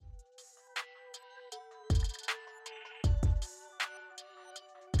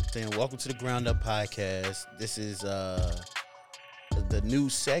saying? Welcome to the Ground Up Podcast. This is the new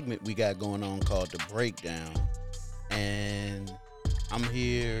segment we got going on called The Breakdown. And I'm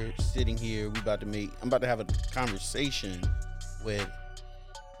here, sitting here. I'm about to have a conversation with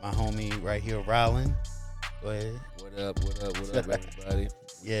my homie right here, Rylan. Go ahead. What up, everybody?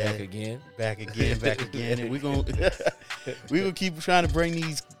 Yeah. Back again. Back again. And we're gonna keep trying to bring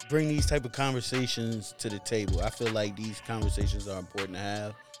these type of conversations to the table. I feel like these conversations are important to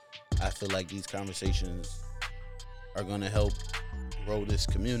have. I feel like these conversations are gonna help grow this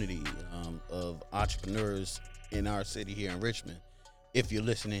community of entrepreneurs in our city here in Richmond. If you're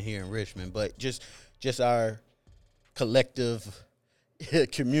listening here in Richmond, but just our collective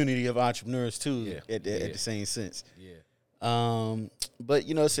community of entrepreneurs too. At the same sense. Yeah. But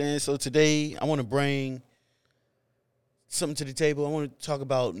you know what I'm saying? So today I want to bring something to the table. I want to talk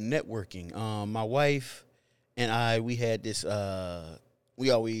about networking. My wife and I, we had this we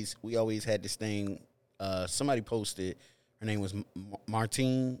always had this thing. Somebody posted, her name was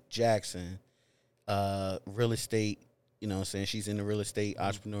Martine Jackson, real estate, you know what I'm saying? She's in the real estate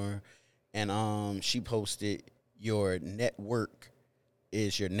entrepreneur. And she posted, your network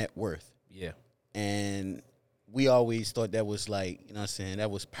is your net worth. Yeah. And we always thought that was like, you know what I'm saying, that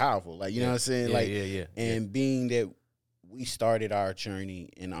was powerful. Like, you know what I'm saying? Yeah. And being that we started our journey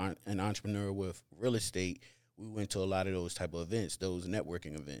in an entrepreneur with real estate, we went to a lot of those type of events, those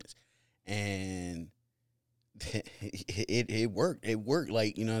networking events. And it worked. It worked.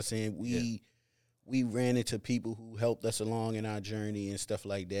 Like, you know what I'm saying? We ran into people who helped us along in our journey and stuff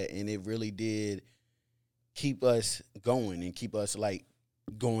like that. And it really did keep us going and keep us like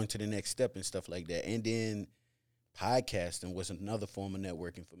going to the next step and stuff like that. And then podcasting was another form of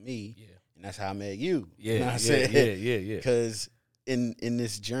networking for me. Yeah. And that's how I met you. Yeah. You know what I'm saying? Yeah. Because in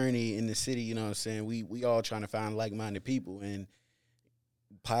this journey in the city, you know what I'm saying, we all trying to find like-minded people, and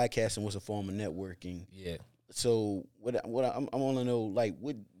podcasting was a form of networking. Yeah. So what I want to know, like,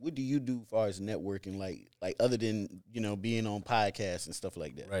 what do you do as far as networking, like other than, you know, being on podcasts and stuff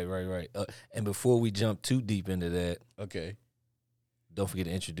like that? Right. And before we jump too deep into that, Okay. don't forget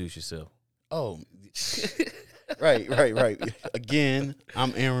to introduce yourself. Oh, right. Again,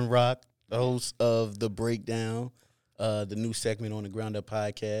 I'm Aaron Rock, the host of The Breakdown, the new segment on the Ground Up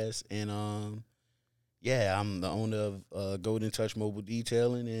Podcast. And, I'm the owner of Golden Touch Mobile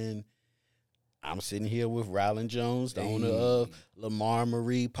Detailing, and I'm sitting here with Rylan Jones, the owner of Lamar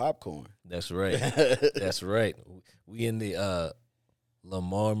Marie Popcorn. That's right. That's right. We in the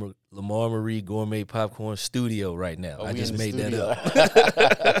Lamar Marie Gourmet Popcorn Studio right now. I just made that up.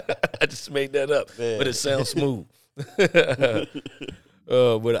 I just made that up, but it sounds smooth.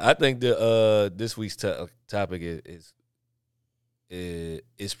 But I think this week's topic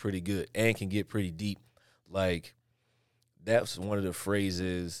is pretty good and can get pretty deep. Like, that's one of the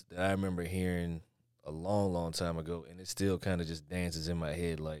phrases that I remember hearing a long, long time ago, and it still kind of just dances in my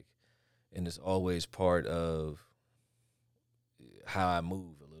head, like, and it's always part of how I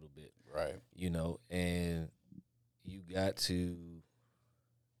move a little bit. Right. You know, and it's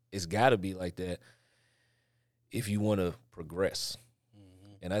got to be like that if you want to progress.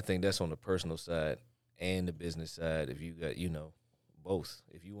 Mm-hmm. And I think that's on the personal side and the business side. If you got, you know, both.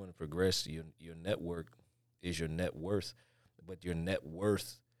 If you want to progress, your network is your net worth. But your net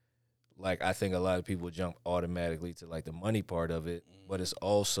worth, like, I think a lot of people jump automatically to, like, the money part of it. Mm-hmm. But it's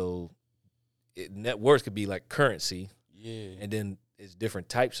also, net worth could be like currency. Yeah. And then it's different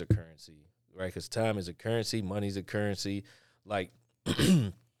types of currency, right? Because time is a currency, money's a currency. Like,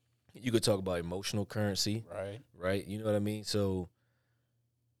 you could talk about emotional currency. Right? You know what I mean? So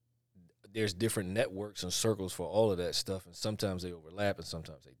there's different networks and circles for all of that stuff, and sometimes they overlap and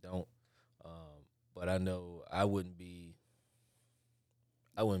sometimes they don't. But I know I wouldn't be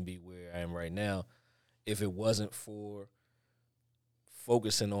where I am right now if it wasn't for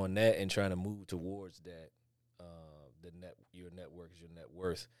focusing on that and trying to move towards that. Your network is your net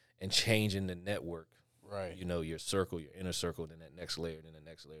worth, and changing the network. Right. You know, your circle, your inner circle, then that next layer, then the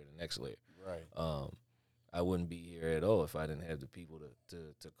next layer, the next layer. Right. I wouldn't be here at all if I didn't have the people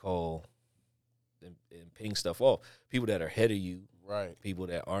to call and ping stuff off. People that are ahead of you. Right. People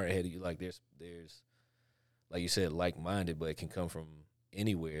that aren't ahead of you. Like, there's like you said, like-minded, but it can come from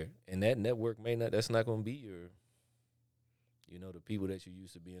anywhere. And that network that's not going to be the people that you're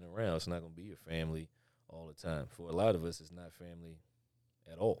used to being around. It's not going to be your family all the time. For a lot of us, it's not family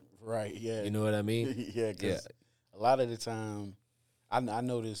at all. Right, yeah. You know what I mean? Yeah, because a lot of the time, I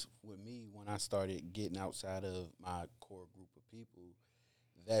noticed with me when I started getting outside of my core group of people,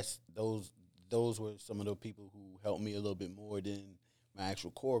 those were some of the people who helped me a little bit more than my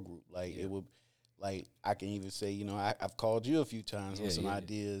actual core group. Like, it would Like I can even say, you know, I've called you a few times on some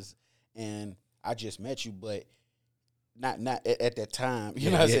ideas, and I just met you, but not at that time.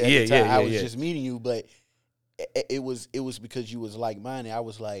 You know what I'm saying? At the time, I was just meeting you, but it was because you was like minded. I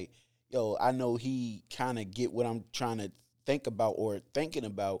was like, yo, I know he kind of get what I'm trying to think about or thinking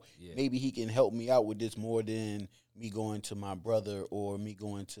about. Yeah. Maybe he can help me out with this more than me going to my brother or me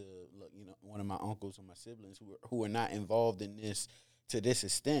going to, you know, one of my uncles or my siblings who are not involved in this to this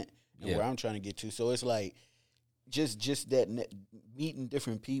extent and where I'm trying to get to. So it's like just that meeting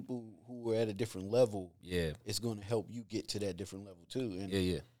different people who are at a different level is going to help you get to that different level too. And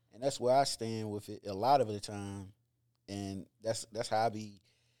and that's where I stand with it a lot of the time. And that's how I be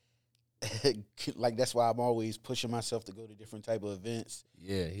like, that's why I'm always pushing myself to go to different type of events.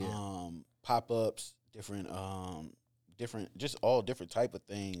 Pop-ups, different just all different type of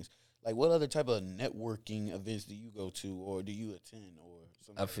things. Like, what other type of networking events do you go to or do you attend or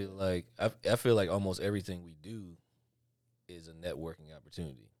something? I feel like almost everything we do is a networking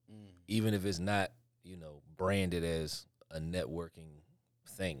opportunity. Even if it's not, you know, branded as a networking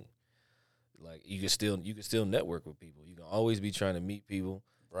thing. Like you can still network with people. You can always be trying to meet people.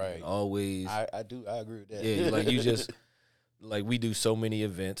 Right. Always. I agree with that. Yeah, like you just like we do so many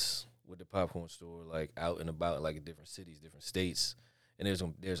events with the popcorn store, like out and about, like in different cities, different states, and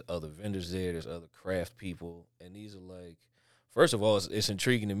there's other vendors there, there's other craft people, and these are like, first of all, it's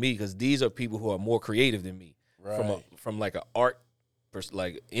intriguing to me because these are people who are more creative than me. Right. From like an art,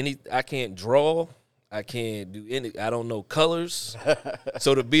 like I can't draw. I can't do any. I don't know colors,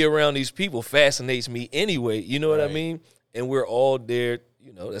 so to be around these people fascinates me anyway. You know what I mean? And we're all there.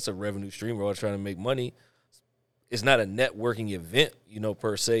 You know, that's a revenue stream. We're all trying to make money. It's not a networking event, you know,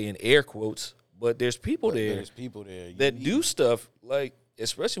 per se, in air quotes. But there's people there. There's people there that do stuff like,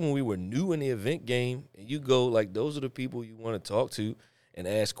 especially when we were new in the event game, and you go like, those are the people you want to talk to and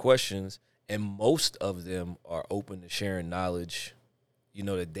ask questions, and most of them are open to sharing knowledge. You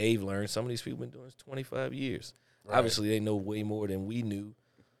know, that they've learned. Some of these people been doing this 25 years. Right. Obviously, they know way more than we knew.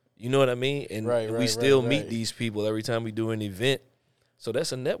 You know what I mean? And we still meet these people every time we do an event. So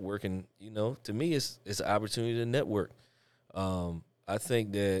that's a networking. You know, to me, it's an opportunity to network. I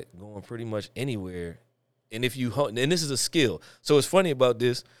think that going pretty much anywhere, and if you and this is a skill. So it's funny about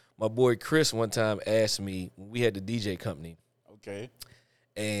this. My boy Chris one time asked me when we had the DJ company. Okay.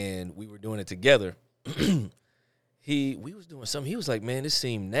 And we were doing it together. We was doing something. He was like, man, this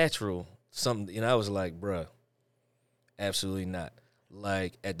seemed natural. Something, and I was like, bruh, absolutely not.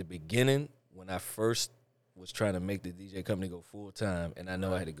 Like at the beginning, when I first was trying to make the DJ company go full time, and I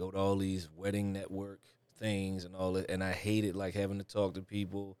know I had to go to all these wedding network things and all that, and I hated like having to talk to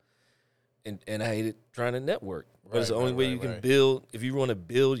people, and I hated trying to network. But it's the only way you can build. If you want to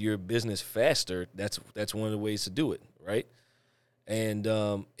build your business faster, that's one of the ways to do it, right? And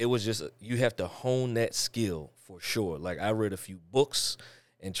it was just, you have to hone that skill for sure. Like I read a few books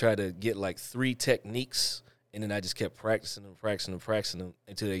and tried to get like 3 techniques, and then I just kept practicing them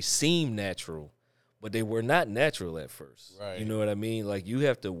until they seemed natural, but they were not natural at first. Right. You know what I mean? Like you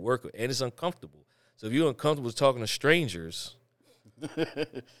have to work, and it's uncomfortable. So if you're uncomfortable talking to strangers,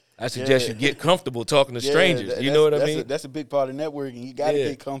 I suggest you get comfortable talking to strangers. You know what I mean? That's a big part of networking. You got to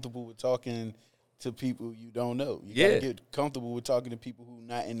get comfortable with talking to people you don't know. You got to get comfortable with talking to people who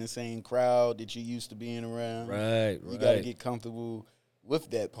not in the same crowd that you used to being around. Right. You got to get comfortable with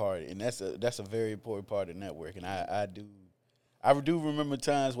that part, and that's a very important part of networking. I do remember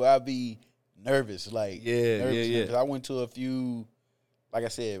times where I'd be nervous, like nervous. Because I went to a few, like I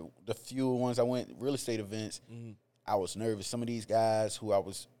said, the few ones I went real estate events. Mm-hmm. I was nervous. Some of these guys who I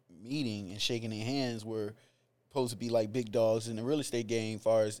was meeting and shaking their hands were supposed to be like big dogs in the real estate game,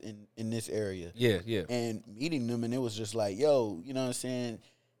 far as in this area. Yeah. And meeting them, and it was just like, yo, you know what I'm saying?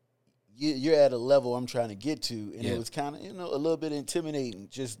 You're at a level I'm trying to get to, and it was kind of, a little bit intimidating,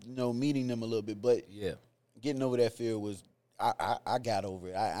 just meeting them a little bit. But getting over that fear was, I got over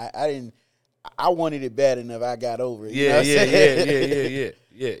it. I didn't. I wanted it bad enough. I got over it. Yeah.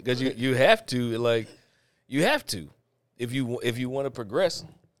 Because you have to, like, if you want to progress.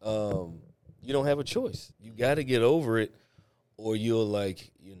 You don't have a choice. You got to get over it, or you'll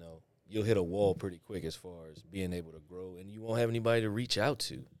you'll hit a wall pretty quick as far as being able to grow, and you won't have anybody to reach out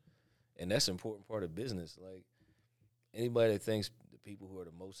to. And that's an important part of business. Like anybody that thinks the people who are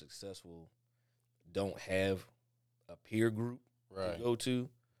the most successful don't have a peer group to go to,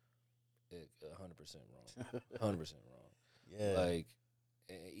 100% wrong. 100% wrong. Yeah. Like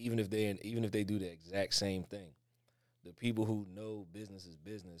even if they do the exact same thing. The people who know business is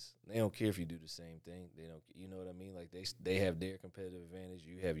business, they don't care if you do the same thing. They don't, you know what I mean? Like they have their competitive advantage,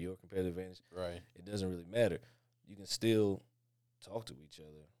 you have your competitive advantage. Right. It doesn't really matter. You can still talk to each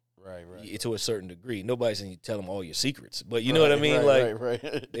other. Right. To a certain degree. Nobody's saying you tell them all your secrets, but you know what I mean?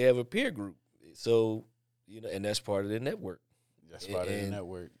 Right. They have a peer group. So, and that's part of the network. That's part of the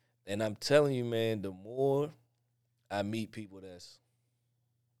network. And I'm telling you, man, the more I meet people that's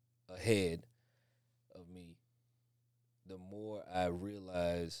ahead of me, the more I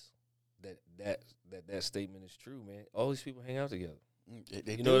realize that statement is true, man. All these people hang out together.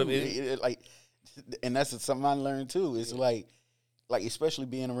 They know what I mean? And that's something I learned too. It's like especially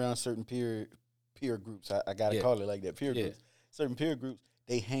being around certain peer groups. I gotta call it like that. Peer groups. Certain peer groups,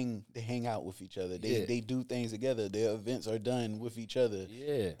 they hang out with each other. They do things together. Their events are done with each other.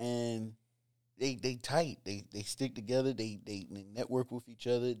 Yeah. And they tight. They stick together. They network with each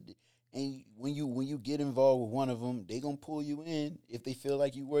other. And when you get involved with one of them, they gonna pull you in if they feel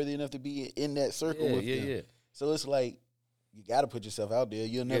like you worthy enough to be in that circle with them. Yeah. So it's like you got to put yourself out there.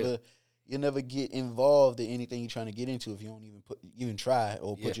 You'll never get involved in anything you're trying to get into if you don't even try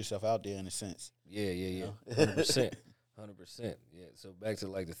or put yourself out there in a sense. Yeah. 100%. 100%. Yeah. So back to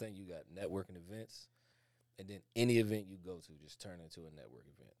like the thing, you got networking events, and then any event you go to just turn into a network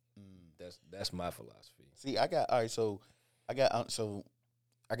event. That's my philosophy. See, I got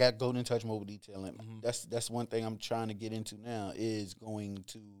Golden Touch Mobile Detailing. Mm-hmm. That's one thing I'm trying to get into now is going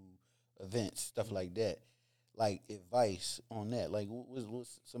to events, stuff like that. Like advice on that. Like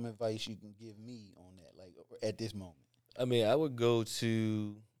what's some advice you can give me on that? Like at this moment. I mean, I would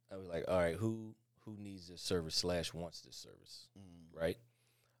like, all right, who needs this service / wants this service, right?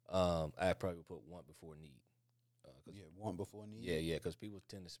 I probably would put want before need. Want before need. Yeah, because people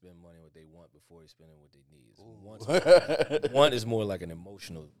tend to spend money on what they want before they spend on what they need. Want is more like an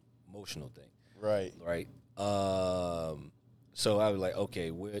emotional thing. Right. So I was like, okay,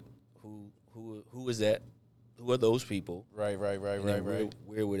 who is that? Who are those people? Right.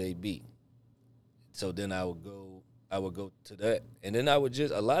 Where would they be? So then I would go to that, and then I would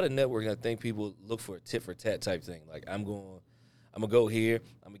just a lot of networking. I think people look for a tit for tat type thing. Like I'm gonna go here.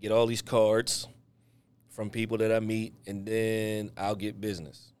 I'm gonna get all these cards from people that I meet, and then I'll get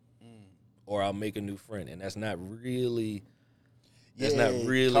business, or I'll make a new friend, and that's not really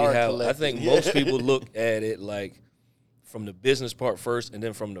how I think most people look at it. Like from the business part first, and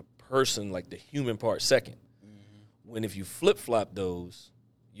then from the person, like the human part second. When if you flip flop those,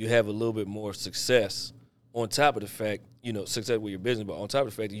 you have a little bit more success. On top of the fact, success with your business, but on top of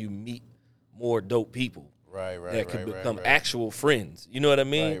the fact that you meet more dope people. Right. That can become actual friends. You know what I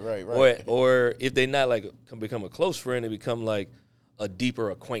mean? Right. Or if they not like can become a close friend, they become like a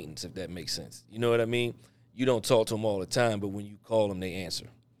deeper acquaintance, if that makes sense. You know what I mean? You don't talk to them all the time, but when you call them, they answer.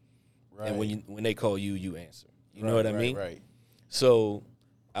 Right. And when they call you, you answer. You know what I mean? Right. So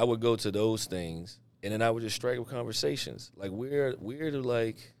I would go to those things, and then I would just strike up conversations. Like where to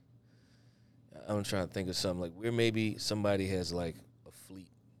like, I'm trying to think of something like where maybe somebody has like a fleet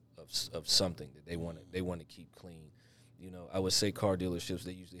of something that they want to keep clean. I would say car dealerships,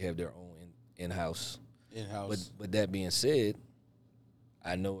 they usually have their own in-house. But that being said,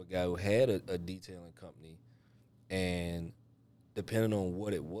 I know a guy who had a detailing company, and depending on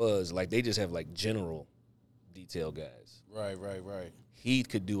what it was, like they just have like general detail guys. Right. He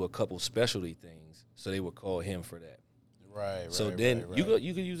could do a couple specialty things, so they would call him for that. Right. So then you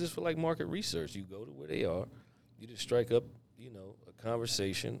could use this for like market research. You go to where they are, you just strike up, a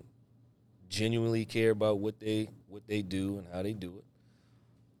conversation, genuinely care about what they do and how they do it,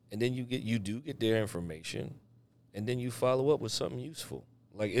 and then you get their information, and then you follow up with something useful.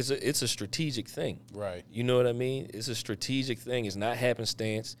 Like it's a strategic thing. Right. You know what I mean? It's a strategic thing. It's not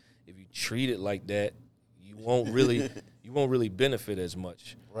happenstance. If you treat it like that, you won't really benefit as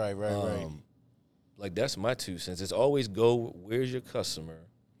much. Right. Like that's my 2 cents. It's always go where's your customer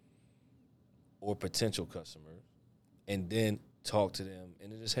or potential customer, and then talk to them,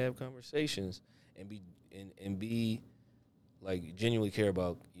 and then just have conversations and be like genuinely care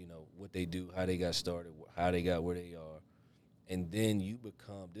about what they do, how they got started, how they got where they are, and then you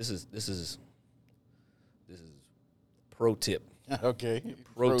become this is pro tip. Okay.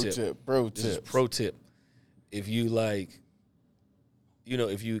 Pro tip. This is pro tip. If you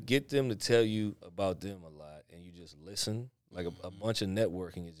if you get them to tell you about them a lot and you just listen, like a bunch of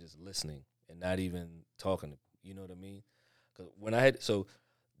networking is just listening and not even talking. You know what I mean? Because when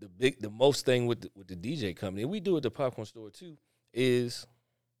the most thing with the DJ company, and we do at the popcorn store too, is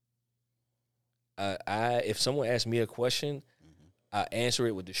if someone asks me a question, I answer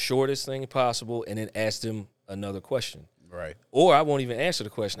it with the shortest thing possible and then ask them another question. Right. Or I won't even answer the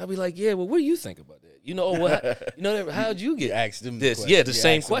question. I'll be like, yeah, well, what do you think about that? How'd you get ask them this? The the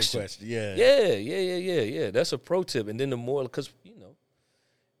same question. Yeah. Yeah. That's a pro tip. And then the more, because,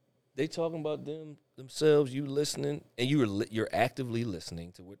 they talking about themselves, you listening, and you're actively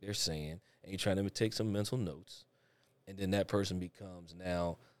listening to what they're saying, and you're trying to take some mental notes, and then that person becomes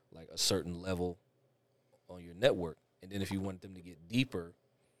now like a certain level on your network, and then if you want them to get deeper,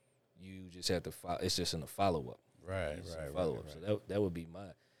 you just have to follow. It's just in a follow up. Right. Follow up. So that would be my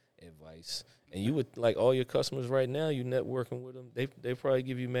advice. And you would like all your customers right now. You networking with them. They probably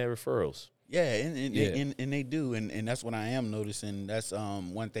give you mad referrals. Yeah, and they do, and that's what I am noticing. That's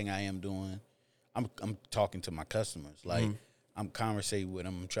one thing I am doing. I'm talking to my customers, like I'm conversating with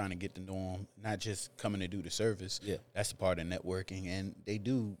them, I'm trying to get to know them, not just coming to do the service. Yeah, that's a part of networking, and they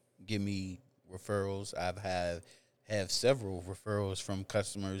do give me referrals. I've have several referrals from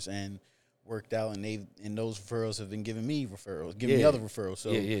customers and worked out, and those referrals have been giving me referrals, giving me other referrals.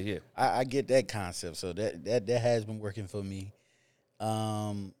 So I get that concept. So that has been working for me.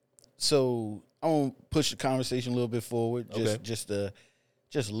 So I want to push the conversation a little bit forward, just a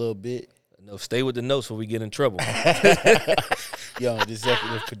little bit. No, stay with the notes before we get in trouble. Yo, the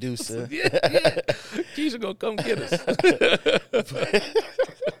executive producer. Keisha gonna come get us.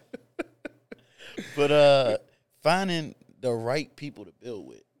 But finding the right people to build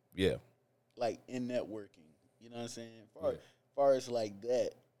with. Yeah. Like in networking. You know what I'm saying? Far as like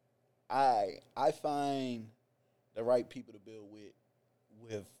that, I find the right people to build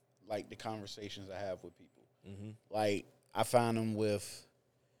with like the conversations I have with people. Mm-hmm. Like I find them with,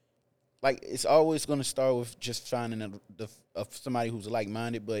 like it's always going to start with just finding somebody who's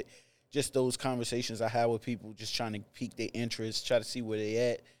like-minded, but just those conversations I have with people, just trying to pique their interest, try to see where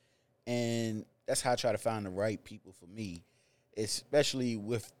they at, and that's how I try to find the right people for me, especially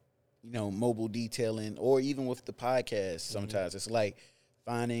with, mobile detailing or even with the podcast. Sometimes it's like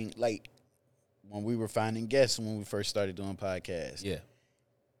finding, like when we were finding guests when we first started doing podcasts. Yeah.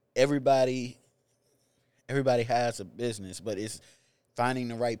 Everybody has a business, but it's finding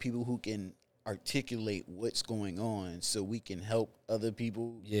the right people who can articulate what's going on so we can help other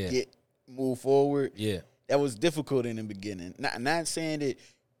people move forward. Yeah. That was difficult in the beginning. Not saying that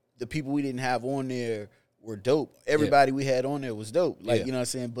the people we didn't have on there were dope. Everybody we had on there was dope. Like, you know what I'm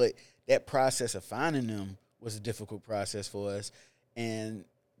saying? But that process of finding them was a difficult process for us. And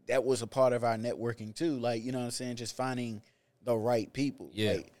that was a part of our networking too. Like, you know what I'm saying? Just finding the right people.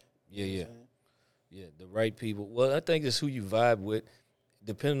 Yeah. Like, Yeah, the right people. Well, I think it's who you vibe with,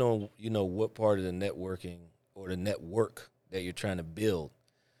 depending on, what part of the networking or the network that you're trying to build.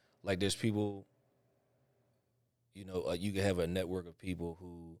 Like there's people, you can have a network of people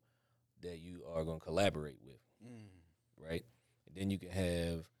that you are going to collaborate with, right? And then you can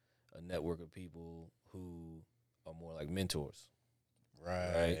have a network of people who are more like mentors.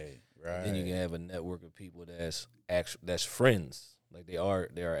 Right. And then you can have a network of people that's friends. Like they are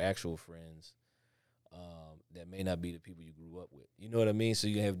actual friends that may not be the people you grew up with. You know what I mean? So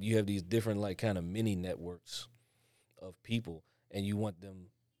you have these different like kind of mini networks of people, and you want them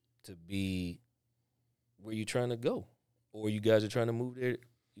to be where you're trying to go, or you guys are trying to move there,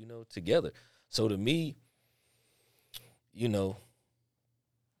 together. So to me, the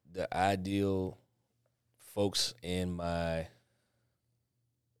ideal folks in my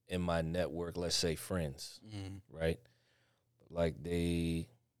network, let's say friends, right? Like they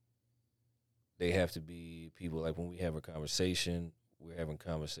have to be people like when we have a conversation, we're having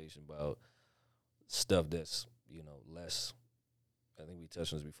conversation about stuff that's, less, I think we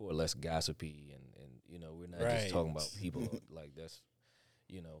touched on this before, less gossipy and we're not just talking about people like that's,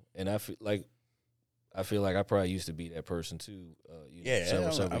 and I feel like I probably used to be that person too,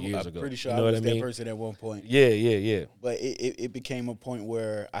 several years ago. I'm pretty sure I was that person at one point. Yeah. But it became a point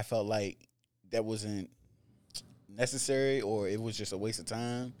where I felt like that wasn't necessary, or it was just a waste of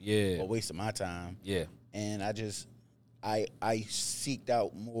time. Yeah. Or a waste of my time. Yeah. And I seeked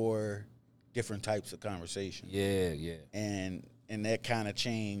out more different types of conversation. Yeah. And that kind of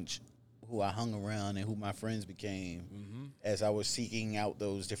changed who I hung around and who my friends became as I was seeking out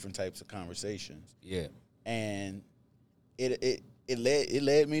those different types of conversations. Yeah. And it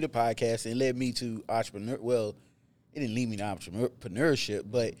led me to podcasts, and it led me to entrepreneur. Well, it didn't lead me to entrepreneurship,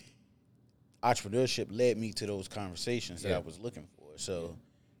 but entrepreneurship led me to those conversations that I was looking for. So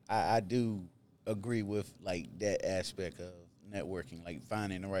I do agree with like that aspect of networking, like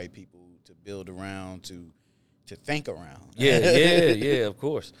finding the right people to build around, to think around. Yeah, of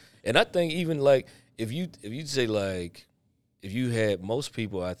course. And I think even like if you say like if you had most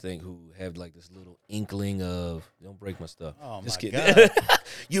people, I think, who have like this little inkling of don't break my stuff. Oh my God.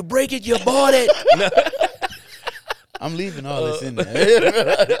 You break it, you bought it. I'm leaving all this in there.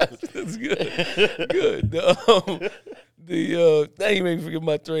 That's good. Now you made me forget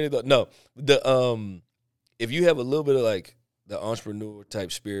my train of thought. No, if you have a little bit of like the entrepreneur type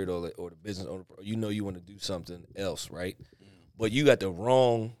spirit or the business owner, you know you want to do something else, right? But you got the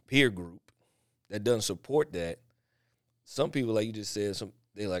wrong peer group that doesn't support that. Some people, like you just said,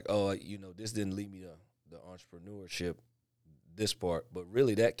 they're like, oh, you know, this didn't lead me to the entrepreneurship, this part. But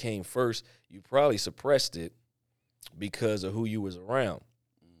really that came first. You probably suppressed it because of who you was around.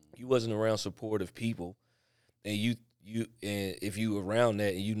 You wasn't around supportive people, and if you around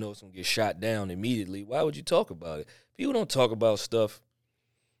that and you know it's gonna get shot down immediately, why would you talk about it? People don't talk about stuff.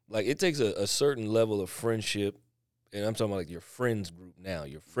 Like, it takes a certain level of friendship, and I'm talking about like your friends group now,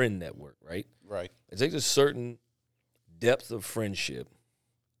 your friend network, right? Right. It takes a certain depth of friendship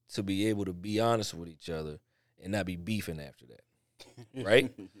to be able to be honest with each other and not be beefing after that,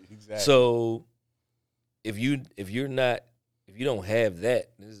 right? Exactly. So if you don't have that,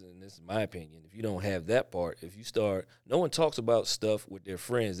 this is my opinion, if you don't have that part, if you start, no one talks about stuff with their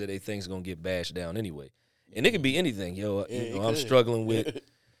friends that they think is going to get bashed down anyway. And it could be anything, I'm struggling with,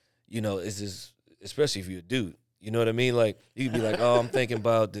 it's just, especially if you're a dude, you know what I mean? Like, you could be like, oh, I'm thinking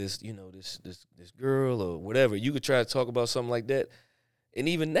about this, this girl or whatever. You could try to talk about something like that, and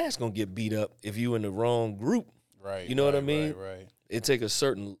even that's going to get beat up if you in the wrong group. Right. You know what I mean? Right. It take a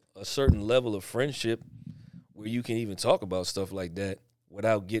certain level of friendship where you can even talk about stuff like that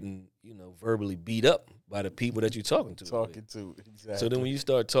without getting, verbally beat up by the people that you're talking to. Exactly. So then when you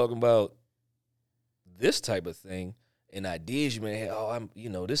start talking about this type of thing and ideas you may have,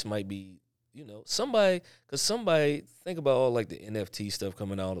 this might be, somebody think about all like the NFT stuff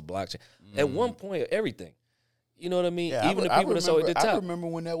coming out of the blockchain. At one point, everything. You know what I mean? Yeah, even the people that's always at the top. I remember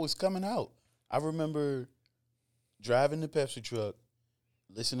when that was coming out. I remember driving the Pepsi truck,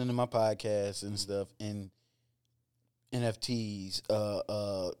 listening to my podcasts and stuff, and NFTs,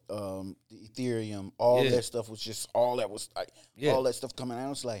 the Ethereum, all that stuff was just all that stuff coming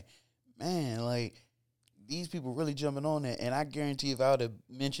out. It's like, man, like, these people really jumping on that. And I guarantee if I would have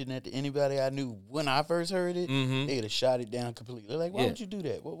mentioned that to anybody I knew when I first heard it, they would have shot it down completely. They're like, why would you do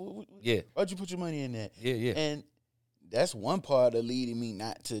that? Why'd you put your money in that? Yeah. And that's one part of leading me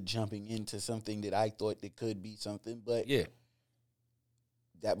not to jumping into something that I thought that could be something. But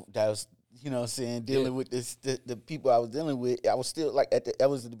that was, you know what I'm saying, dealing with this, the people I was dealing with, I was still like that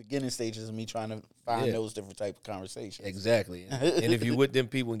was the beginning stages of me trying to find those different type of conversations. Exactly. And if you with them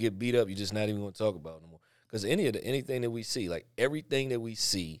people and get beat up, you're just not even going to talk about it no more. Because anything that we see, like everything that we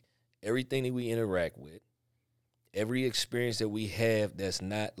see, everything that we interact with, every experience that we have that's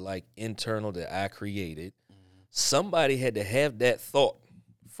not like internal that I created, somebody had to have that thought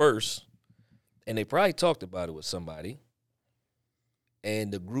first, and they probably talked about it with somebody.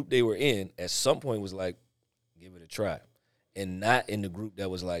 And the group they were in at some point was like, give it a try. And not in the group that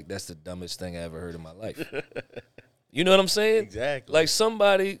was like, that's the dumbest thing I ever heard in my life. You know what I'm saying? Exactly. Like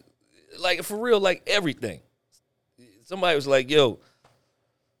somebody, like for real, like everything. Somebody was like, yo,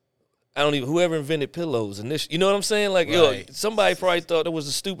 whoever invented pillows and this, you know what I'm saying? Like, right. Yo, somebody probably thought it was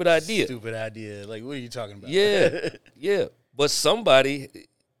a stupid idea. Like, what are you talking about? Yeah. But somebody,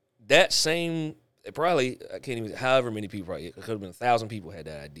 that same, probably, I can't even, however many people, probably, it could have been 1,000 people had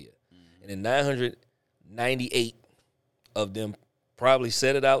that idea. And then 998 of them probably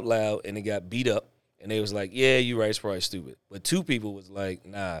said it out loud and it got beat up. And they was like, yeah, you're right, it's probably stupid. But 2 people was like,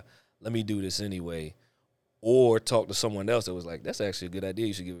 nah, let me do this anyway. Or talk to someone else that was like, that's actually a good idea,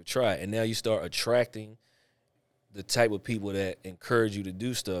 you should give it a try. And now you start attracting the type of people that encourage you to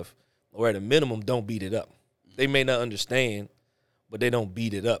do stuff, or at a minimum, don't beat it up. They may not understand, but they don't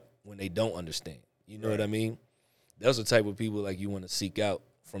beat it up when they don't understand. You know what I mean? Those are the type of people like you want to seek out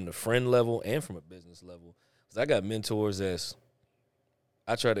from the friend level and from a business level. Because I got mentors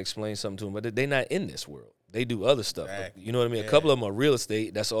I try to explain something to them, but they're not in this world. They do other stuff. Exactly. You know what I mean? Yeah. A couple of them are real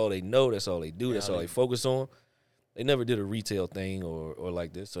estate. That's all they know. That's all they do. That's all they focus on. They never did a retail thing or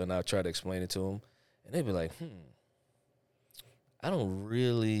like this. So, and I try to explain it to them. And they be like, I don't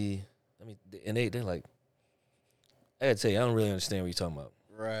really, and they're like, I got to tell you, I don't really understand what you're talking about.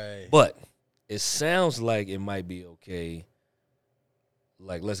 Right. But it sounds like it might be okay.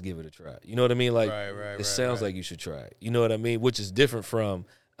 Like, let's give it a try. You know what I mean? Like, it sounds like you should try it. You know what I mean? Which is different from,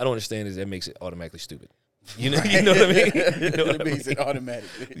 I don't understand is that makes it automatically stupid. You know what I mean? You know what it makes it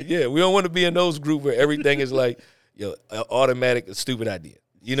automatically. Yeah, we don't want to be in those groups where everything is like, an automatic, a stupid idea.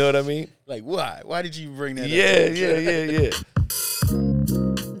 You know what I mean? Like, why? Why did you bring that up? Yeah.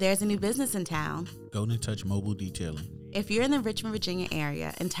 There's a new business in town. Golden Touch Mobile Detailing. If you're in the Richmond, Virginia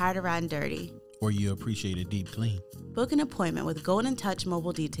area and tired of riding dirty, or you appreciate a deep clean, book an appointment with Golden Touch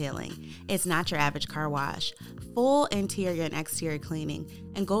Mobile Detailing. It's not your average car wash. Full interior and exterior cleaning,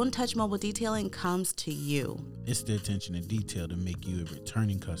 and Golden Touch Mobile Detailing comes to you. It's the attention to detail to make you a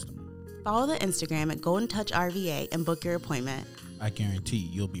returning customer. Follow the Instagram at Golden Touch RVA and book your appointment. I guarantee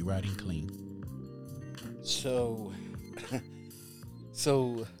you'll be riding clean. So,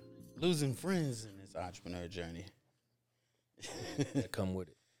 losing friends in this entrepreneur journey. That come with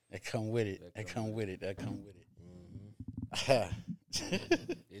it. That come with it.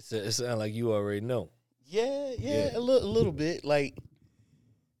 It sounds like you already know. Yeah. A little bit. Like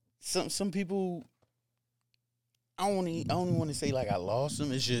some people, I only want to say like I lost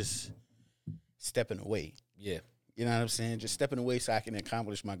them. It's just stepping away. Yeah. You know what I'm saying? Just stepping away so I can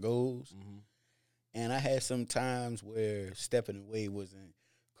accomplish my goals. Mm-hmm. And I had some times where stepping away wasn't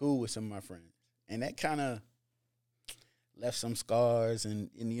cool with some of my friends, and that kind of left some scars and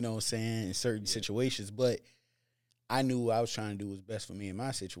you know what I'm saying, in certain situations. But I knew what I was trying to do was best for me in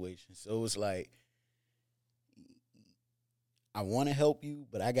my situation. So it was like, I want to help you,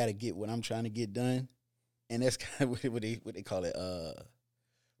 but I got to get what I'm trying to get done. And that's kind of what they call it,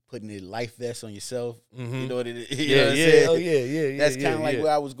 putting the life vest on yourself. Mm-hmm. You know what it is? You Yeah, know what I'm yeah, saying? oh yeah. That's kind of yeah, like yeah.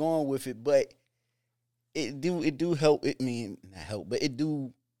 where I was going with it. But it do help. It mean not help, but it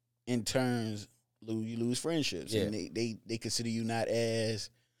do in turns you lose friendships, Yeah. and they consider you not as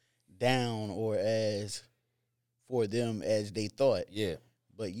down or as for them as they thought. Yeah.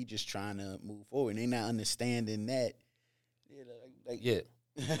 But you just trying to move forward, and they not understanding that. Yeah.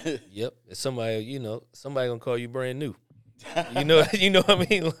 Yep. It's somebody gonna call you brand new. You know what I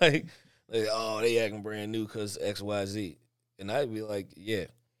mean? Like, oh, they acting brand new because XYZ. And I'd be like, yeah.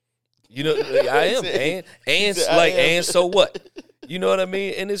 You know, I am. And so what? You know what I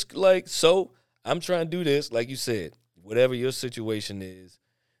mean? And it's like, so I'm trying to do this, like you said, whatever your situation is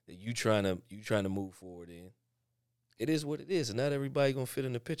that you trying to move forward in, it is what it is. And not everybody gonna fit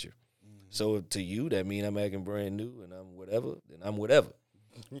in the picture. So to you, that mean I'm acting brand new and I'm whatever, then I'm whatever.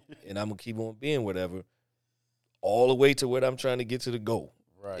 And I'm going to keep on being whatever all the way to where I'm trying to get to the goal.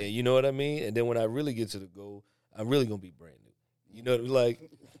 Right. And you know what I mean? And then when I really get to the goal, I'm really going to be brand new. You know,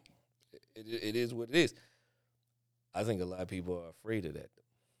 like, it is what it is. I think a lot of people are afraid of that.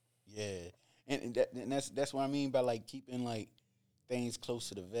 Yeah. And that's what I mean by, like, keeping, like, things close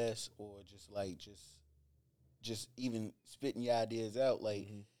to the vest, or just even spitting your ideas out, like,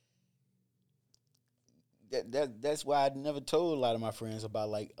 that's why I never told a lot of my friends about,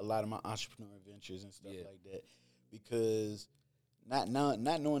 like, a lot of my entrepreneur ventures and stuff like that, because not knowing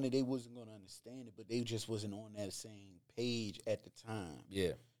that they wasn't going to understand it, but they just wasn't on that same page at the time.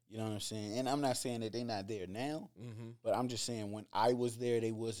 Yeah. You know what I'm saying? And I'm not saying that they're not there now, but I'm just saying when I was there,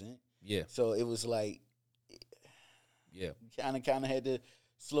 they wasn't. Yeah. So it was like, Yeah. kind of had to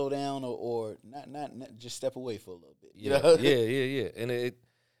slow down or not just step away for a little bit. You Yeah. know? Yeah. And it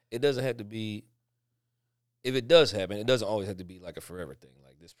doesn't have to be. If it does happen, it doesn't always have to be like a forever thing.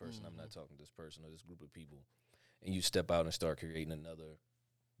 Like this person, I'm not talking to this person or this group of people. And you step out and start creating another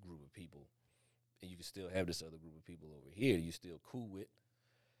group of people. And you can still have this other group of people over here you still cool with.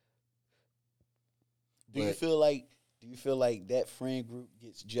 Do you feel like that friend group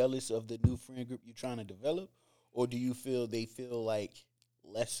gets jealous of the new friend group you're trying to develop? Or do you feel they feel like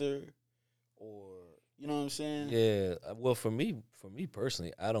lesser, or you know what I'm saying? Yeah. Well, for me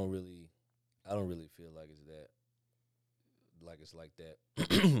personally, I don't really feel like it's like that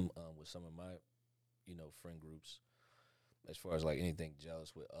with some of my, friend groups, as far as like anything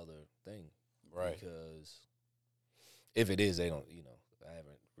jealous with other things. Right. Because if it is, they don't, I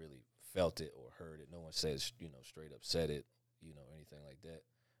haven't really felt it or heard it. No one says, straight up said it, or anything like that.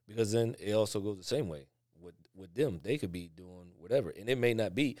 Because then it also goes the same way with them. They could be doing whatever. And it may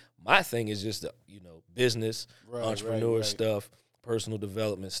not be. My thing is just the, business, entrepreneur stuff, personal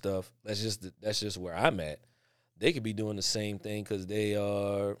development stuff. That's just where I'm at. They could be doing the same thing because they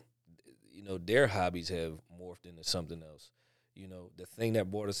are, their hobbies have morphed into something else. The thing that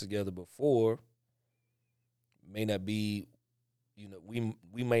brought us together before may not be,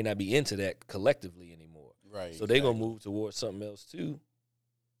 we may not be into that collectively anymore. Right. So they're going to move towards something else too.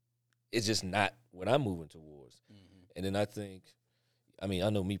 It's just not what I'm moving towards. And then I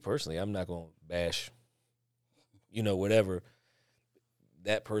know me personally, I'm not going to bash, whatever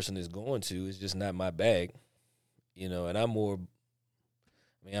that person is going to. It's just not my bag, and I'm more,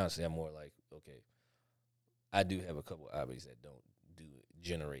 honestly, I'm more like, okay, I do have a couple of hobbies that don't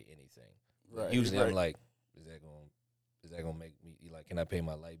generate anything. Right. Usually right. I'm like, is that gonna make me, like, can I pay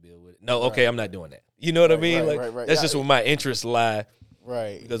my light bill with it? No, okay, I'm not doing that. You know what I mean? Like, that's just where my interests lie.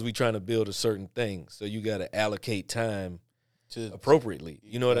 Right. Because we trying to build a certain thing. So you got to allocate time appropriately.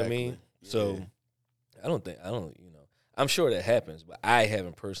 You know what I mean? Yeah. So I'm sure that happens, but I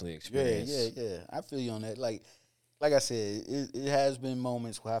haven't personally experienced. Yeah. I feel you on that. Like I said, it has been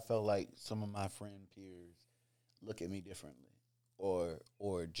moments where I felt like some of my friend peers look at me differently,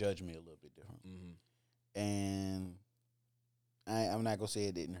 or judge me a little bit different. Mm-hmm. And I'm not gonna say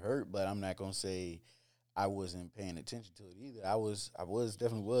it didn't hurt, but I'm not gonna say I wasn't paying attention to it either. I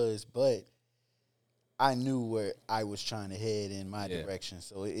definitely was, but I knew where I was trying to head in my direction,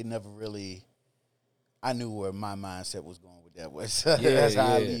 so it never really. I knew where my mindset was going with that one. So that's how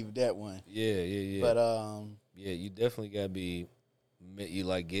I leave that one. Yeah. But yeah, you definitely gotta be. You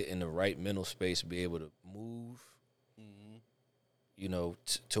like get in the right mental space to be able to move. mm-hmm. You know,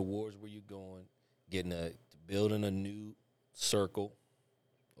 towards where you're going, building a new circle,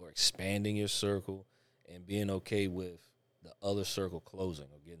 or expanding your circle, and being okay with the other circle closing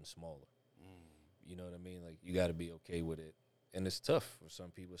or getting smaller. You know what I mean? Like, you got to be okay with it. And it's tough for some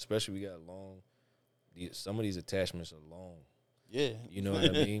people, especially we got some of these attachments are long. Yeah. You know what I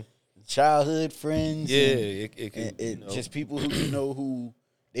mean? Childhood friends. Yeah. Just people who you know who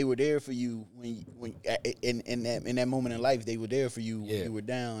they were there for you when in that moment in life, they were there for you when you were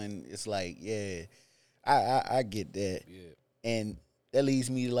down. And it's like, I get that. Yeah. And that leads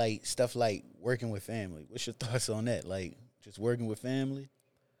me to like stuff like working with family. What's your thoughts on that? Like just working with family?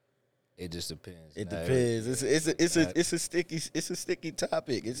 It just depends. It depends. It's a sticky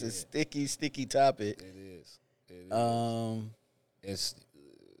topic. It's a sticky topic. It is. It's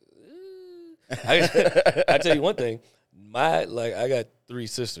I tell you one thing. I got 3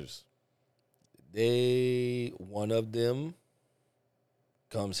 sisters. One of them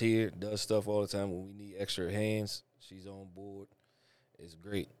comes here, does stuff all the time. When we need extra hands, she's on board. It's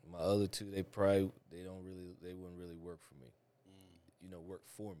great. My other 2, they wouldn't really work for me. Work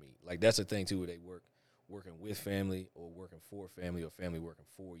for me. Like, that's the thing too, where they working with family or working for family or family working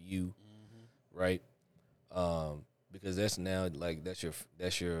for you, right? Because that's now like that's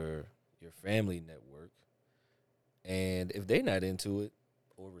your family network, and if they not into it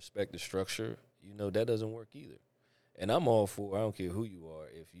or respect the structure, that doesn't work either. And I'm all for. I don't care who you are.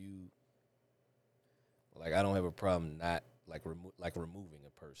 If you like, I don't have a problem not removing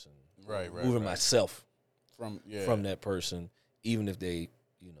a person, removing myself from that person. Even if they,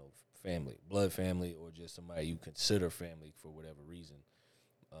 family, blood family, or just somebody you consider family for whatever reason,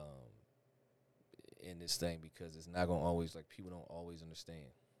 in this thing, because it's not gonna always, like, people don't always understand.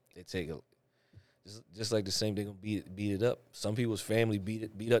 They take just like the same thing, gonna beat it up. Some people's family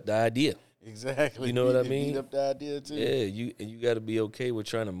beat up the idea. Exactly. You know what I mean? Beat up the idea too. Yeah, you got to be okay with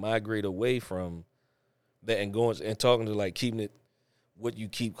trying to migrate away from that and going and talking to, like, keeping it. What you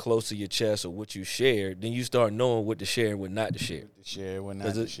keep close to your chest or what you share, then you start knowing what to share and what not to share. What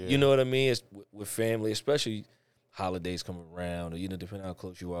not to share. You know what I mean? It's with family, especially holidays come around, or, depending on how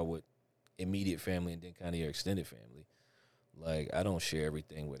close you are with immediate family and then kind of your extended family. Like, I don't share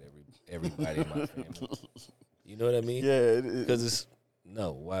everything with everybody in my family. You know what I mean? Yeah. Because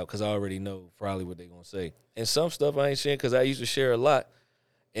because I already know probably what they're going to say. And some stuff I ain't sharing because I used to share a lot.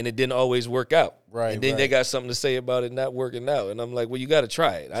 And it didn't always work out. Right. And then they got something to say about it not working out. And I'm like, well, you got to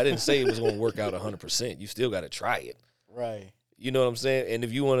try it. I didn't say it was going to work out 100%. You still got to try it. Right. You know what I'm saying? And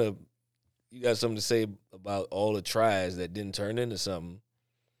if you got something to say about all the tries that didn't turn into something,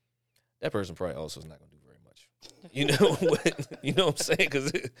 that person probably also is not going to do very much. You know what I'm saying?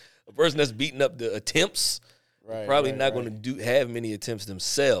 Because a person that's beating up the attempts probably not going to have many attempts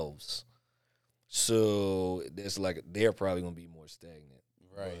themselves. So there's like they're probably going to be more stagnant.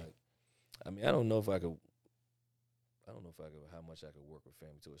 Right. But, I mean, I don't know how much I could work with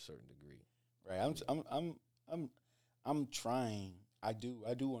family to a certain degree. Right. I'm trying. I do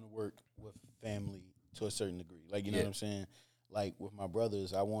want to work with family to a certain degree. Like, you know what I'm saying? Like, with my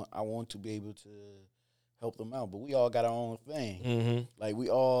brothers, I want to be able to help them out, but we all got our own thing. Mm-hmm. Like, we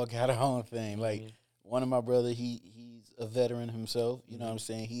all got our own thing. Like, one of my brothers, he's a veteran himself. You know what I'm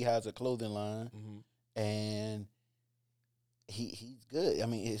saying? He has a clothing line, and he's good. I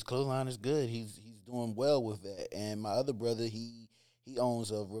mean, his clothing line is good. He's doing well with that. And my other brother, he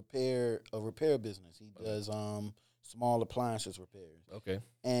owns a repair business. He does small appliances repairs. Okay.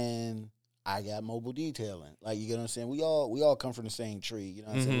 And I got mobile detailing. Like, you get what I'm saying? We all come from the same tree. You know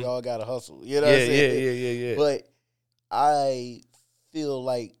what I'm saying? We all got to hustle. You know what I'm saying? Yeah. But I feel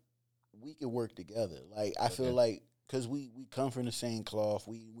like we can work together. Like, I feel like, because we come from the same cloth.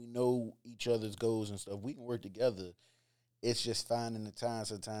 We know each other's goals and stuff. We can work together. It's just finding the time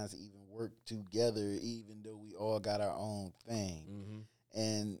sometimes to even work together, even though we all got our own thing.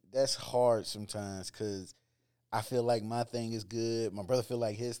 And that's hard sometimes because I feel like my thing is good. My brother feel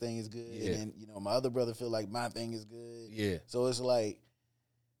like his thing is good. Yeah. And then, my other brother feel like my thing is good. Yeah. So it's like,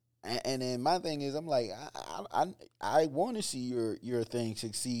 and then my thing is, I'm like, I want to see your thing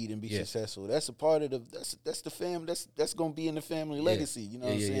succeed and be successful. That's a part of that's the family. That's going to be in the family legacy. You know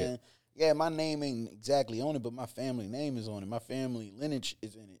what I'm saying? yeah, my name ain't exactly on it, but my family name is on it. My family lineage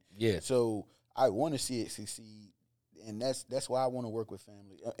is in it. Yeah. So I want to see it succeed, and that's why I want to work with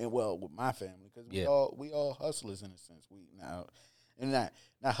family, and well, with my family, because we all hustlers in a sense. We now, and not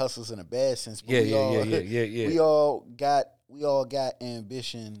hustlers in a bad sense, but yeah. we all got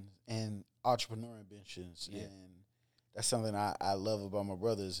ambition and entrepreneur ambitions, and that's something I love about my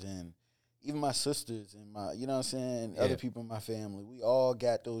brothers and even my sisters and my, you know what I'm saying, other people in my family. We all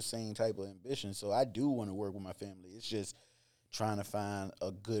got those same type of ambitions. So I do want to work with my family. It's just trying to find a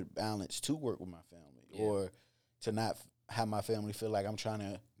good balance to work with my family or to not have my family feel like I'm trying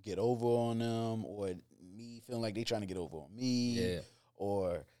to get over on them or me feeling like they trying to get over on me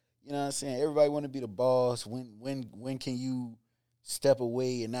or, you know what I'm saying, everybody want to be the boss. When can you step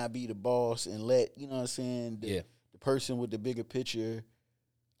away and not be the boss and let, you know what I'm saying, the person with the bigger picture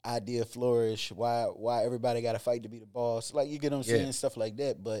idea flourish? Why everybody got to fight to be the boss? Like, you get what I'm saying, stuff like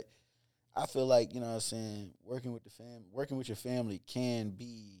that. But I feel like, you know what I'm saying, working with your family can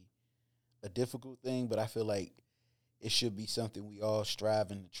be a difficult thing, but I feel like it should be something we all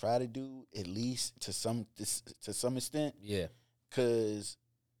striving to try to do, at least to some extent. Yeah. Because,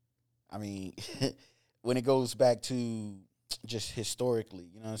 I mean, when it goes back to just historically,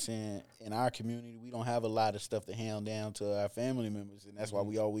 you know what I'm saying, in our community, we don't have a lot of stuff to hand down to our family members, and that's why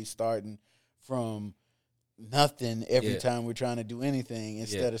we always starting from nothing every time we're trying to do anything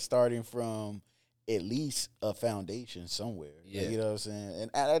instead of starting from at least a foundation somewhere. Yeah. You know what I'm saying?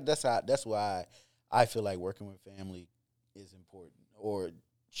 And that's why I feel like working with family is important or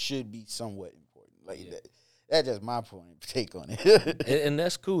should be somewhat important. Like that's just my take on it. and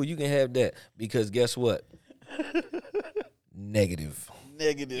that's cool. You can have that because guess what? Negative.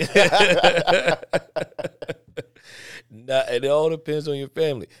 Nah, and it all depends on your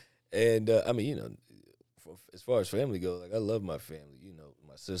family. And I mean, you know, as far as family goes, like I love my family. You know,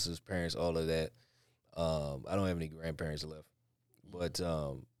 my sisters, parents, all of that. I don't have any grandparents left, but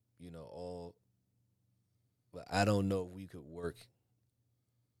you know, but I don't know if we could work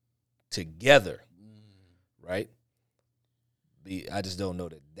together, right? I just don't know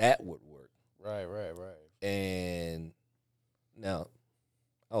that would work. Right. And now,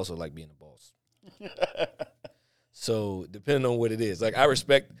 I also like being a boss. So depending on what it is, like I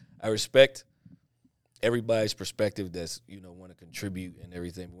respect everybody's perspective that's, you know, want to contribute and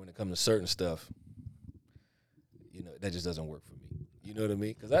everything. But when it comes to certain stuff, you know, that just doesn't work for me. You know what I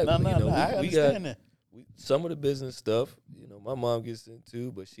mean? Because I understand that. Some of the business stuff, you know, my mom gets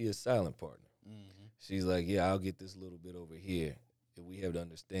into, but she is silent partner. Mm-hmm. She's like, yeah, I'll get this little bit over here. And we have the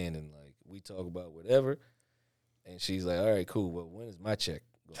understanding, like we talk about whatever. And she's like, all right, cool. Well, when is my check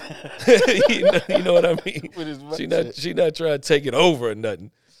going? you know what I mean? She not trying to take it over or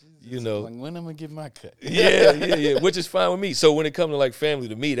nothing. You know, like, when am I gonna get my cut? yeah, which is fine with me. So when it comes to like family,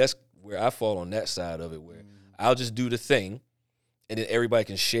 to me, that's where I fall on that side of it, where I'll just do the thing, and then everybody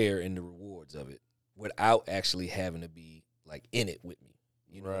can share in the rewards of it without actually having to be like in it with me.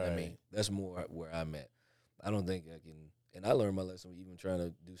 You know what I mean? That's more where I'm at. I don't think I can, and I learned my lesson even trying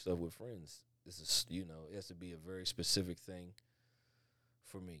to do stuff with friends. This is, you know, it has to be a very specific thing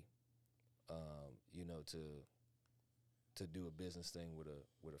for me, you know, to do a business thing with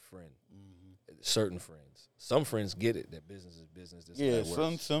a friend. Mm-hmm. Certain friends, some friends get it that business is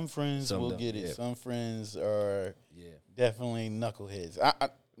business. Some friends will get it. Some friends are definitely knuckleheads. I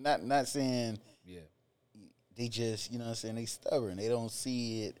not saying they just, you know what I'm saying, they stubborn. They don't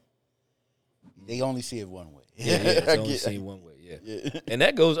see it. They only see it one way. They only see it one way. Yeah. And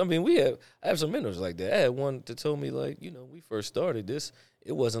that goes. I mean, I have some mentors like that. I had one that told me, like, you know, we first started this.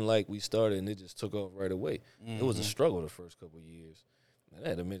 It wasn't like we started and it just took off right away. Mm-hmm. It was a struggle the first couple of years. And I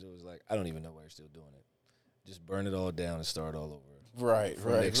had a mentor who was like, I don't even know why you're still doing it. Just burn it all down and start all over. Right.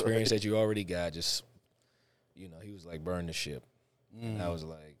 The experience that you already got, just, you know, he was like, burn the ship. And I was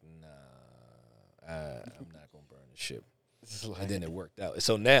like, nah, I'm not gonna burn the ship. And then it worked out.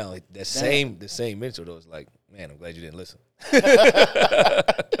 So now the same mentor though is like, man, I'm glad you didn't listen. You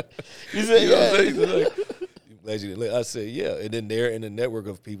said, you know what I'm saying? Like, I'm glad you didn't listen. I said, yeah. And then they're in a network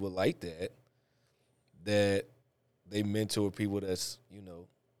of people like that they mentor people that's, you know,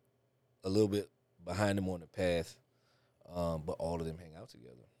 a little bit behind them on the path, but all of them hang out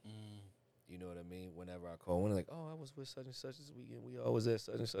together. You know what I mean? Whenever I call, when they're like, oh, I was with such and such this weekend. We always at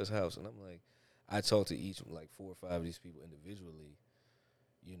such and such house. And I'm like, I talk to each, like 4 or 5 of these people individually,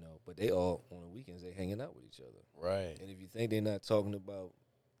 you know, but they all, on the weekends, they hanging out with each other. Right. And if you think they're not talking about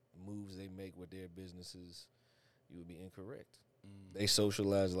moves they make with their businesses, you would be incorrect. They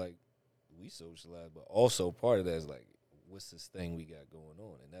socialize like we socialize, but also part of that is like, what's this thing we got going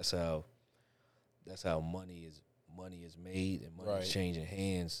on? And that's how money is made and money is changing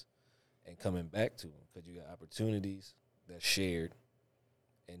hands. and coming back to them, because you got opportunities that's shared,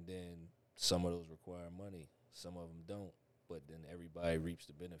 and then some of those require money, some of them don't, but then everybody reaps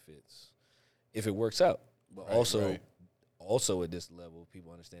the benefits if it works out. But also at this level,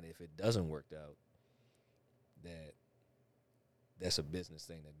 people understand that if it doesn't work out, that's a business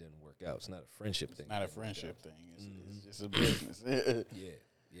thing that didn't work out. It's not a friendship thing. Not a friendship thing. It's just a business.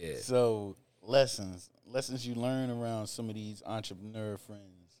 Yeah. So lessons you learn around some of these entrepreneur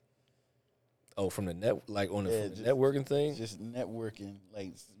friends. Oh, from the from the networking thing? Just networking,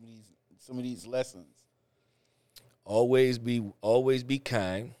 like some of these lessons. Always be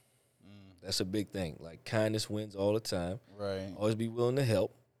kind. That's a big thing. Like, kindness wins all the time. Right. Always be willing to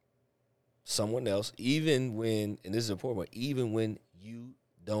help someone else, even when, and this is important, even when you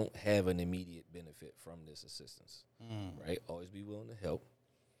don't have an immediate benefit from this assistance. Right? Always be willing to help.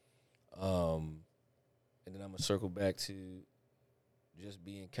 And then I'm going to circle back to just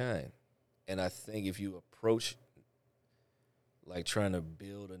being kind. And I think if you approach, like, trying to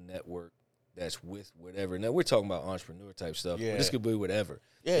build a network that's with whatever. Now, we're talking about entrepreneur type stuff. Yeah. But this could be whatever.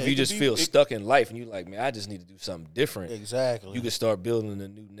 Yeah, if you just feel stuck in life and you're like, man, I just need to do something different. Exactly. You could start building a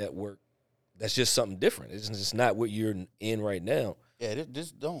new network that's just something different. It's just not what you're in right now. Yeah,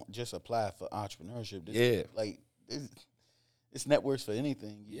 this don't just apply for entrepreneurship. This networks for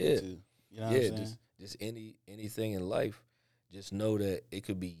anything you need to. You know what I'm saying? Just anything in life. Just know that it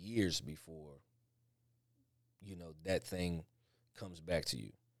could be years before, that thing comes back to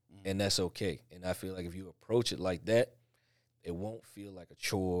you. And that's okay. And I feel like if you approach it like that, it won't feel like a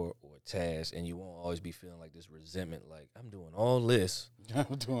chore or a task, and you won't always be feeling like this resentment, like, I'm doing all this,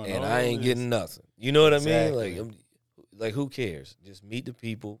 and I ain't getting nothing. You know what I mean? Like, who cares? Just meet the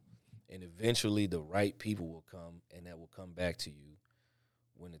people, and eventually the right people will come, and that will come back to you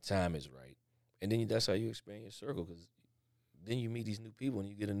when the time is right. And then that's how you expand your circle, because then you meet these new people, and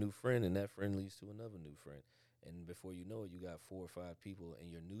you get a new friend, and that friend leads to another new friend. And before you know it, you got 4 or 5 people in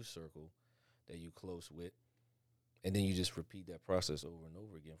your new circle that you're close with. And then you just repeat that process over and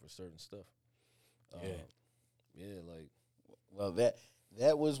over again for certain stuff. Well,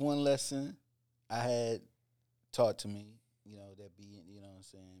 that was one lesson I had taught to me, that being,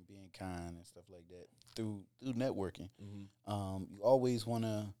 being kind and stuff like that through networking. You always want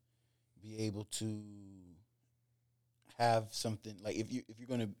to be able to have something, like if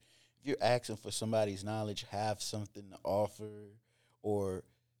you're asking for somebody's knowledge, have something to offer or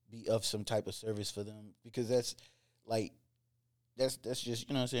be of some type of service for them, because that's just,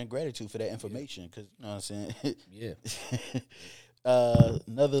 gratitude for that information, because, you know what I'm saying? Yeah.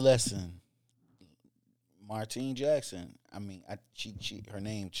 Another lesson, Martine Jackson. I mean, her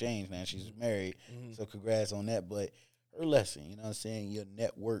name changed now. She's married, so congrats on that. But her lesson, you know what I'm saying? Your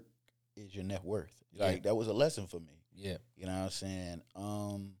network is your net worth. Like, that was a lesson for me. Yeah. You know what I'm saying?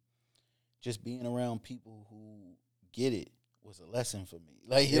 Just being around people who get it was a lesson for me.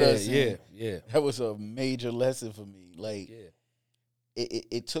 Like, you know what I'm saying? Yeah. That was a major lesson for me. Like,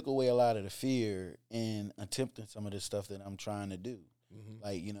 it took away a lot of the fear in attempting some of the stuff that I'm trying to do.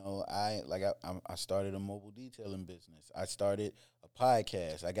 Like, I started a mobile detailing business. I started a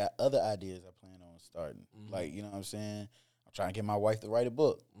podcast. I got other ideas I plan on starting. Like, you know what I'm saying? I'm trying to get my wife to write a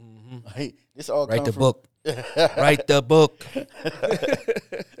book. Like, this all Write the book. Write the book.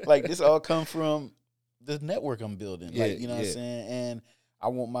 Like, this all come from the network I'm building. Yeah, like, you know what I'm saying? And I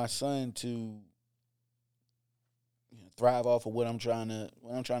want my son to thrive off of what I'm trying to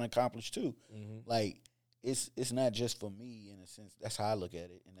accomplish too. Like, it's not just for me, in a sense. That's how I look at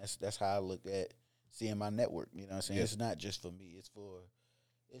it, and that's how I look at seeing my network. You know what I'm saying? It's not just for me. It's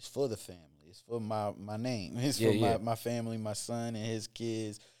for the family. It's for my name. It's for my family, my son and his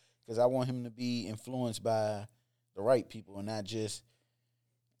kids, because I want him to be influenced by the right people and not just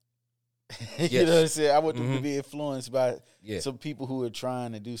you know what I'm saying? I want them to be influenced by some people who are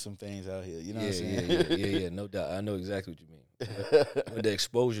trying to do some things out here. You know what I'm saying? Yeah, no doubt. I know exactly what you mean. With the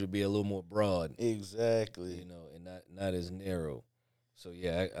exposure to be a little more broad. Exactly. And not as narrow. So,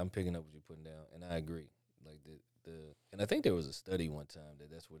 I'm picking up what you're putting down, and I agree. Like, and I think there was a study one time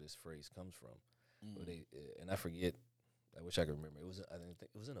that's where this phrase comes from. Where and I forget, I wish I could remember. I think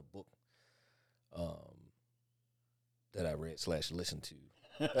it was in a book that I read / listened to.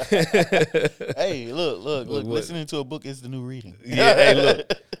 Hey, look! Listening to a book is the new reading. Yeah, hey, look,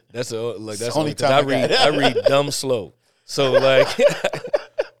 that's only time I read dumb slow. So like,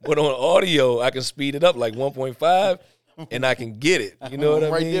 but on audio I can speed it up like 1.5, and I can get it. You know what I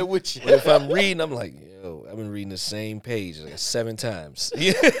mean? Right there with you. But if I'm reading, I'm like, I've been reading the same page like 7 times.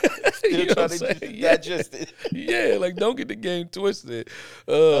 Yeah, you know what I'm saying? Digest it. Yeah, like, don't get the game twisted.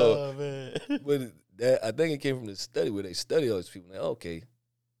 Oh man! But I think it came from the study where they study all these people. Like, okay,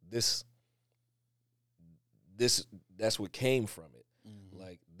 this that's what came from it. Mm-hmm.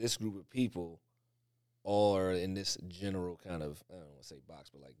 Like this group of people are in this general kind of, I don't want to say box,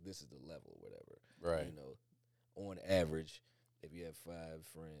 but like this is the level or whatever. Right. You know, on average, if you have 5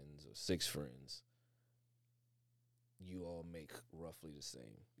 friends or 6 friends, you all make roughly the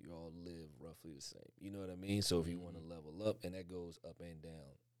same. You all live roughly the same. You know what I mean? So if you want to level up, and that goes up and down.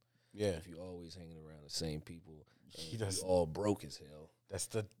 Yeah. If you're always hanging around the same people, and That's- you all broke as hell. That's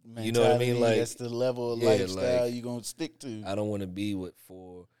the mentality. You know what I mean? Like, that's the level of yeah, lifestyle like, you're going to stick to. I don't want to be with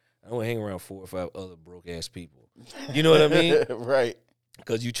I don't want to hang around 4 or 5 other broke ass people. You know what I mean? Right.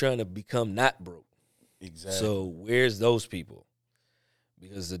 Because you're trying to become not broke. Exactly. So where's those people?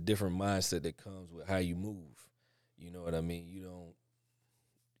 Because it's a different mindset that comes with how you move. You know what I mean? You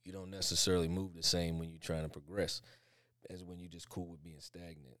don't necessarily move the same when you're trying to progress as when you're just cool with being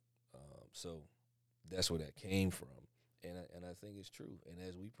stagnant. So that's where that came from, and I think it's true. And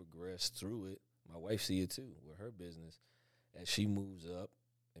as we progress through it, my wife see it too with her business. As she moves up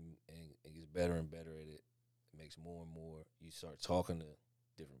and gets better and better at it, it makes more and more. You start talking to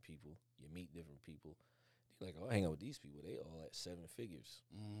different people. You meet different people. You're like, oh, I hang out with these people. They all at 7 figures,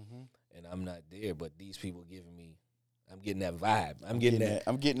 and I'm not there. But these people giving me, I'm getting that vibe. I'm getting that.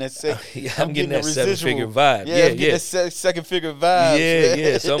 I'm getting that. I'm getting that residual. 7-figure vibe. Yeah, I'm getting that second figure vibe.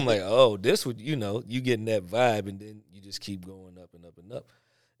 Yeah. So I'm like, oh, this would, you getting that vibe, and then you just keep going up and up and up,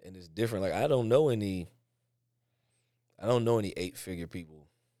 and it's different. Like I don't know any 8-figure people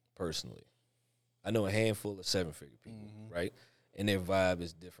personally. I know a handful of 7-figure people, right? And their vibe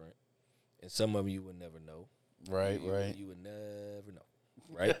is different, and some of them you would never know. Right. You would never know,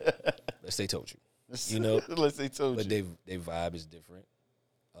 right? Unless they told you. Unless they told but you. their vibe is different.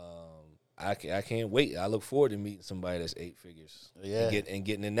 I can't wait. I look forward to meeting somebody that's 8 figures. Yeah. And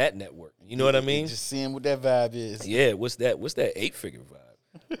getting in that network. You know what I mean? Just seeing what that vibe is. Yeah. What's that 8-figure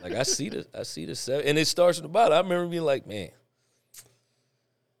vibe? Like I see the 7, and it starts from the bottom. I remember being like, man,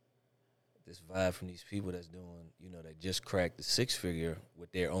 this vibe from these people that's doing, they just cracked the 6-figure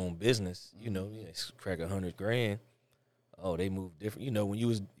with their own business. They crack $100,000. Oh, they move different.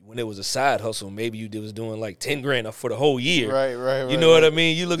 When it was a side hustle, maybe you was doing like $10,000 for the whole year. Right. You know what I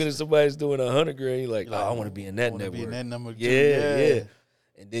mean? You looking at somebody that's doing $100,000, you're like, oh, I want to be in that network. Be in that number too. Yeah.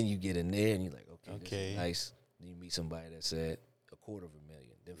 And then you get in there and you're like, okay. This is nice. Then you meet somebody that's at $250,000,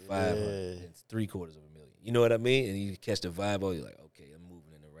 then 500, then $750,000. You know what I mean? And you catch the vibe. Oh, you're like, okay, I'm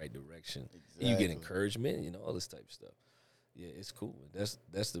moving in the right direction. Exactly. And you get encouragement, all this type of stuff. Yeah, it's cool. That's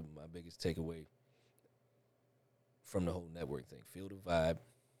my biggest takeaway from the whole network thing. Feel the vibe.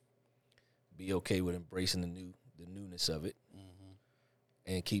 Be okay with embracing the newness of it,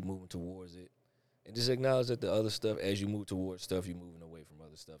 and keep moving towards it. And just acknowledge that the other stuff, as you move towards stuff, you're moving away from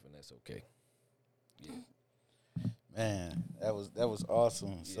other stuff, and that's okay. Yeah. Man, that was awesome.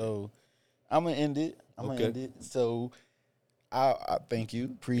 Yeah. So I'm gonna end it. So I thank you.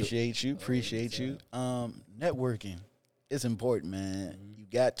 Appreciate you. Networking is important, man. You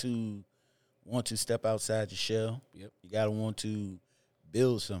got to want to step outside your shell. Yep. You got to want to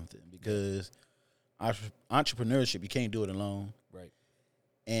build something, because entrepreneurship, you can't do it alone. Right.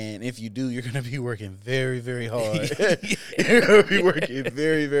 And if you do, you're going to be working very, very hard. You're going to be working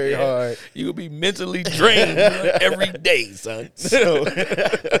very, very hard. You're going to be mentally drained every day, son. So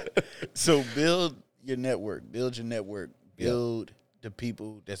build your network. Build the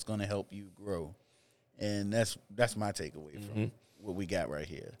people that's going to help you grow. And that's my takeaway from what we got right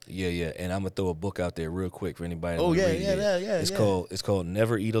here. Yeah. And I'm gonna throw a book out there real quick for anybody. It's called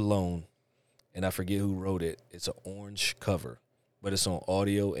Never Eat Alone, and I forget who wrote it. It's an orange cover, but it's on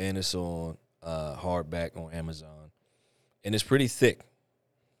audio and it's on hardback on Amazon, and it's pretty thick.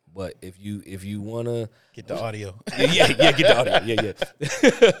 But if you wanna get the audio, get the audio,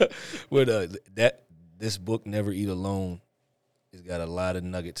 But this book, Never Eat Alone, it's got a lot of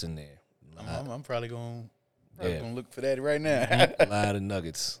nuggets in there. I'm probably going to look for that right now. A lot of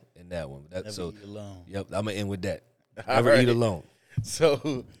nuggets in that one. Never eat alone. Yep, I'm going to end with that. Never eat alone.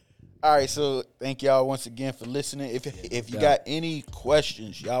 So, all right, so thank y'all once again for listening. If you got any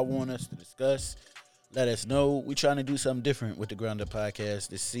questions y'all want us to discuss, let us know. We're trying to do something different with the Ground Up Podcast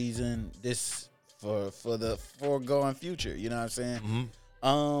this season, for the foregoing future, you know what I'm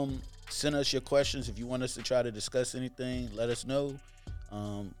saying? Send us your questions. If you want us to try to discuss anything, let us know.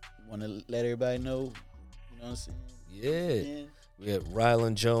 Want to let everybody know, you know what I'm saying? Yeah. We have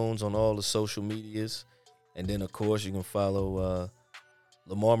Rylan Jones on all the social medias. And then, of course, you can follow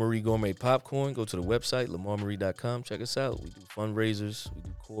Lamar Marie Gourmet Popcorn. Go to the website, lamarmarie.com. Check us out. We do fundraisers. We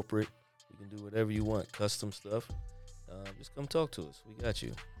do corporate. We can do whatever you want, custom stuff. Just come talk to us. We got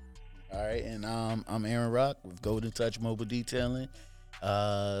you. All right. And I'm Aaron Rock with Golden Touch Mobile Detailing.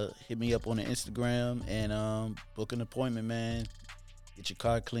 Hit me up on the Instagram and book an appointment, man. Get your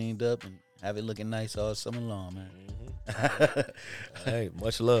car cleaned up and have it looking nice all summer long, man. Hey,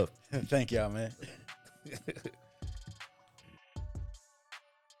 much love. Thank y'all, man.